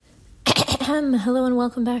Hello and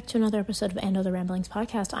welcome back to another episode of And Other Ramblings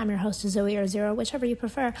podcast. I'm your host, Zoe or Zero, whichever you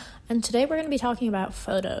prefer, and today we're going to be talking about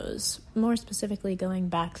photos, more specifically going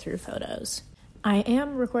back through photos. I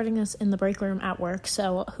am recording this in the break room at work,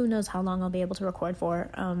 so who knows how long I'll be able to record for,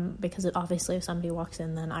 because obviously if somebody walks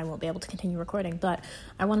in, then I won't be able to continue recording, but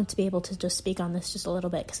I wanted to be able to just speak on this just a little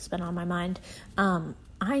bit because it's been on my mind.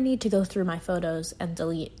 I need to go through my photos and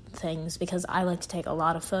delete things because I like to take a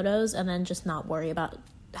lot of photos and then just not worry about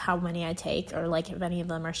how many I take or like if any of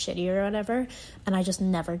them are shitty or whatever, and I just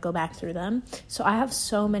never go back through them. So I have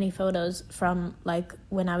so many photos from like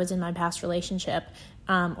when I was in my past relationship,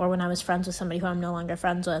 or when I was friends with somebody who I'm no longer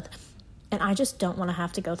friends with, and I just don't want to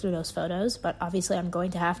have to go through those photos, but obviously I'm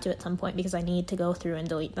going to have to at some point because I need to go through and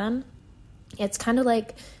delete them. It's kind of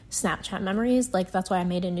like Snapchat memories. Like, that's why I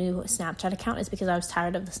made a new Snapchat account, is because I was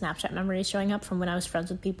tired of the Snapchat memories showing up from when I was friends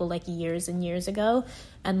with people like years and years ago.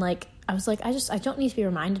 And like, I was like, I don't need to be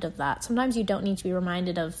reminded of that. Sometimes you don't need to be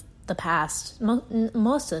reminded of the past.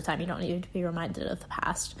 Most of the time you don't need to be reminded of the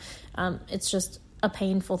past. It's just a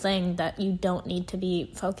painful thing that you don't need to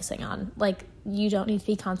be focusing on. Like, you don't need to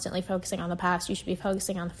be constantly focusing on the past. You should be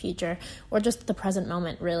focusing on the future, or just the present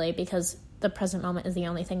moment, really, because the present moment is the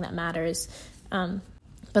only thing that matters.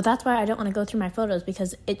 But that's why I don't want to go through my photos,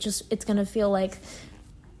 because it's going to feel like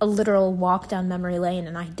a literal walk down memory lane,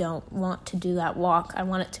 and I don't want to do that walk. I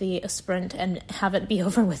want it to be a sprint and have it be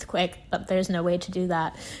over with quick, but there's no way to do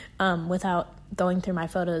that without going through my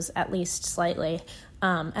photos at least slightly.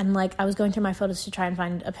 And like, I was going through my photos to try and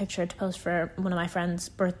find a picture to post for one of my friends'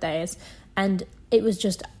 birthdays, and it was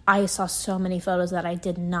just, I saw so many photos that I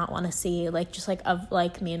did not want to see, like, just like of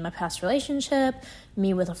like me in my past relationship,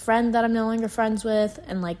 me with a friend that I'm no longer friends with,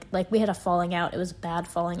 and like we had a falling out. It was a bad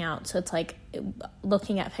falling out, so it's like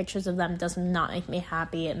looking at pictures of them does not make me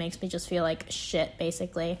happy. It makes me just feel like shit,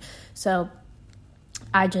 basically. So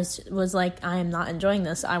I just was like, I am not enjoying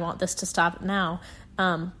this. I want this to stop now.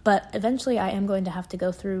 But eventually I am going to have to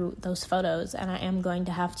go through those photos, and I am going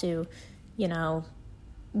to have to,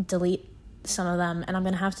 delete some of them, and I'm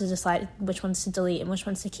going to have to decide which ones to delete and which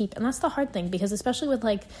ones to keep. And that's the hard thing, because especially with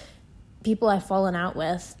like people I've fallen out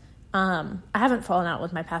with, I haven't fallen out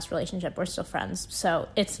with my past relationship. We're still friends, so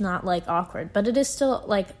it's not like awkward, but it is still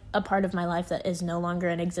like a part of my life that is no longer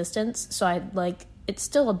in existence. So it's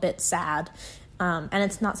still a bit sad. And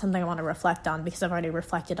it's not something I want to reflect on because I've already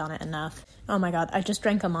reflected on it enough. Oh my God, I just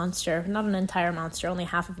drank a Monster. Not an entire Monster, only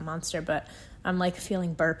half of a Monster, but I'm like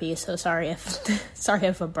feeling burpy, so sorry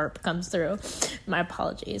if a burp comes through. My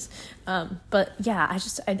apologies. But yeah,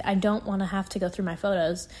 I don't want to have to go through my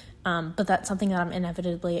photos, but that's something that I'm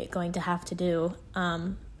inevitably going to have to do.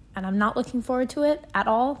 And I'm not looking forward to it at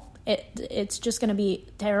all. It's just going to be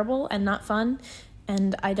terrible and not fun,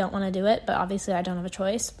 and I don't want to do it, but obviously I don't have a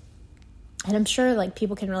choice. And I'm sure, like,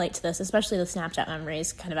 people can relate to this, especially the Snapchat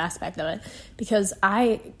memories kind of aspect of it, because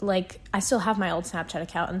I still have my old Snapchat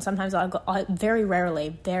account, and sometimes very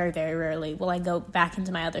rarely will I go back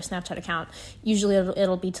into my other Snapchat account. Usually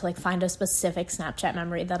it'll be to, like, find a specific Snapchat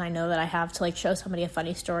memory that I know that I have to, like, show somebody a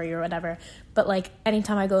funny story or whatever. But, like,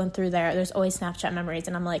 anytime I go in through there's always Snapchat memories,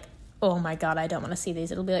 and I'm like, oh my God, I don't want to see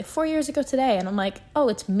these. It'll be like 4 years ago today, and I'm like, oh,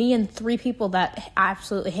 it's me and 3 people that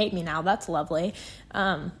absolutely hate me now. That's lovely.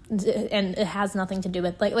 And it has nothing to do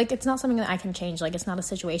with like it's not something that I can change. Like, it's not a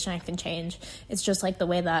situation I can change. It's just like the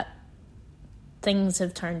way that things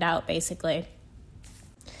have turned out, basically.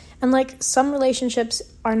 And like, some relationships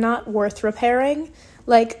are not worth repairing.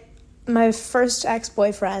 Like, my first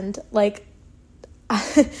ex-boyfriend, like,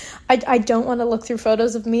 I don't want to look through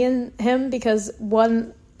photos of me and him because,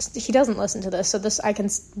 one, he doesn't listen to this, so I can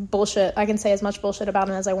say as much bullshit about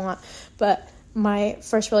him as I want, but my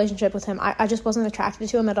first relationship with him, I just wasn't attracted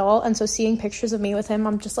to him at all, and so seeing pictures of me with him,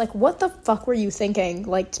 I'm just like, what the fuck were you thinking?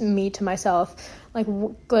 Like, to myself,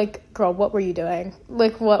 like, girl, what were you doing?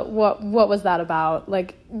 Like, what was that about?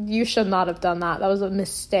 Like, you should not have done that. That was a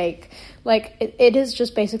mistake. Like, it is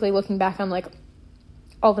just basically looking back on, like,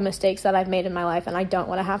 all the mistakes that I've made in my life, and I don't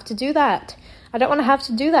want to have to do that.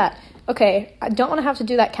 Okay, I don't want to have to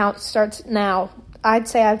do that. Count starts now. I'd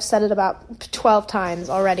say I've said it about 12 times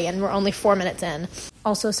already, and we're only 4 minutes in.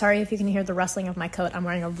 Also, sorry if you can hear the rustling of my coat. I'm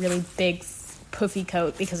wearing a really big, poofy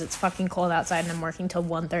coat because it's fucking cold outside, and I'm working till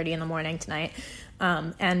 1:30 in the morning tonight.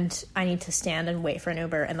 And I need to stand and wait for an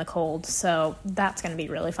Uber in the cold, so that's going to be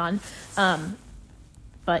really fun.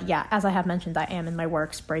 But yeah, as I have mentioned, I am in my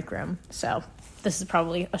work's break room, so this is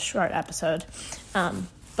probably a short episode.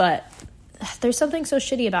 But there's something so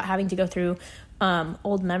shitty about having to go through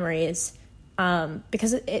old memories,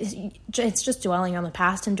 because it's just dwelling on the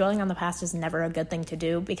past, and dwelling on the past is never a good thing to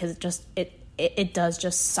do, because it it does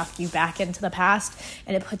just suck you back into the past,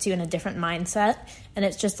 and it puts you in a different mindset, and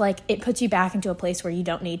it's just like, it puts you back into a place where you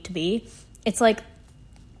don't need to be. It's like,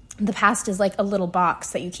 the past is like a little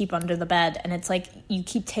box that you keep under the bed, and it's like you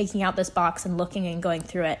keep taking out this box and looking and going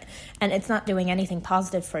through it, and it's not doing anything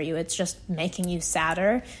positive for you. It's just making you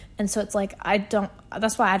sadder. And so it's like,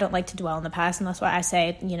 that's why I don't like to dwell on the past, and that's why I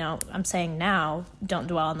say, I'm saying now, don't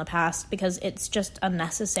dwell on the past, because it's just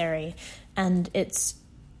unnecessary, and it's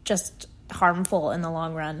just harmful in the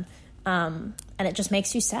long run, and it just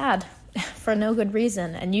makes you sad for no good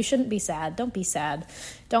reason. And you shouldn't be sad. Don't be sad.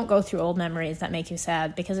 Don't go through old memories that make you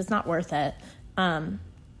sad, because it's not worth it.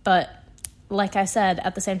 But like I said,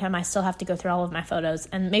 at the same time, I still have to go through all of my photos,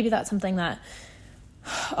 and maybe that's something that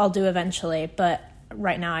I'll do eventually, but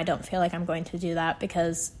right now I don't feel like I'm going to do that,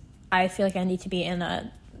 because I feel like I need to be in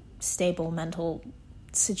a stable mental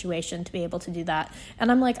situation to be able to do that.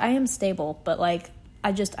 And I'm like, I am stable, but like,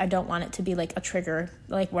 I don't want it to be like a trigger,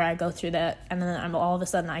 like where I go through that, and then all of a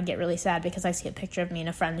sudden I get really sad because I see a picture of me and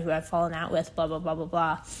a friend who I've fallen out with, blah, blah, blah,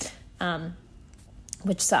 blah, blah,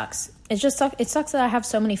 which sucks. It sucks that I have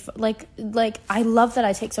so many, like I love that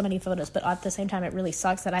I take so many photos, but at the same time, it really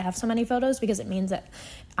sucks that I have so many photos, because it means that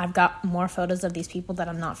I've got more photos of these people that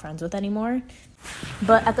I'm not friends with anymore.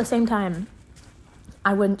 But at the same time,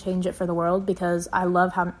 I wouldn't change it for the world, because I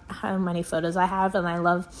love how many photos I have, and I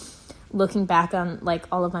love looking back on like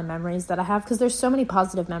all of my memories that I have, because there's so many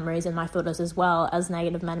positive memories in my photos as well as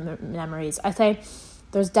negative memories. I say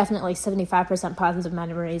there's definitely 75% positive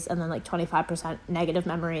memories, and then like 25% negative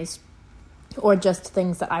memories, or just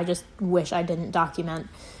things that I just wish I didn't document,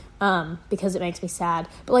 because it makes me sad.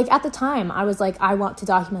 But like at the time, I was like, I want to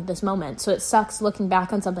document this moment. So it sucks looking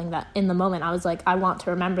back on something that in the moment I was like, I want to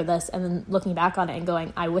remember this, and then looking back on it and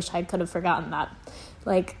going, I wish I could have forgotten that.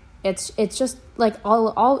 Like, it's just like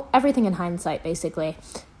everything in hindsight, basically.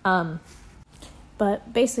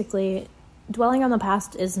 But basically, dwelling on the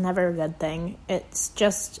past is never a good thing. It's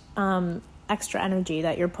just extra energy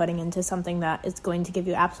that you're putting into something that is going to give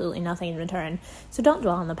you absolutely nothing in return. So don't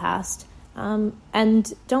dwell on the past.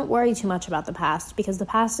 And don't worry too much about the past, because the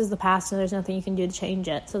past is the past, and there's nothing you can do to change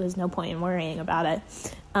it. So there's no point in worrying about it.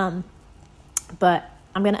 But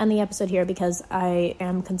I'm going to end the episode here, because I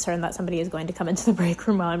am concerned that somebody is going to come into the break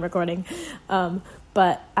room while I'm recording.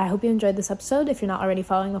 But I hope you enjoyed this episode. If you're not already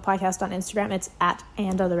following the podcast on Instagram, it's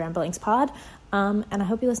 @andotherramblingspod. And I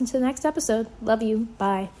hope you listen to the next episode. Love you.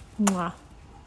 Bye. Mwah.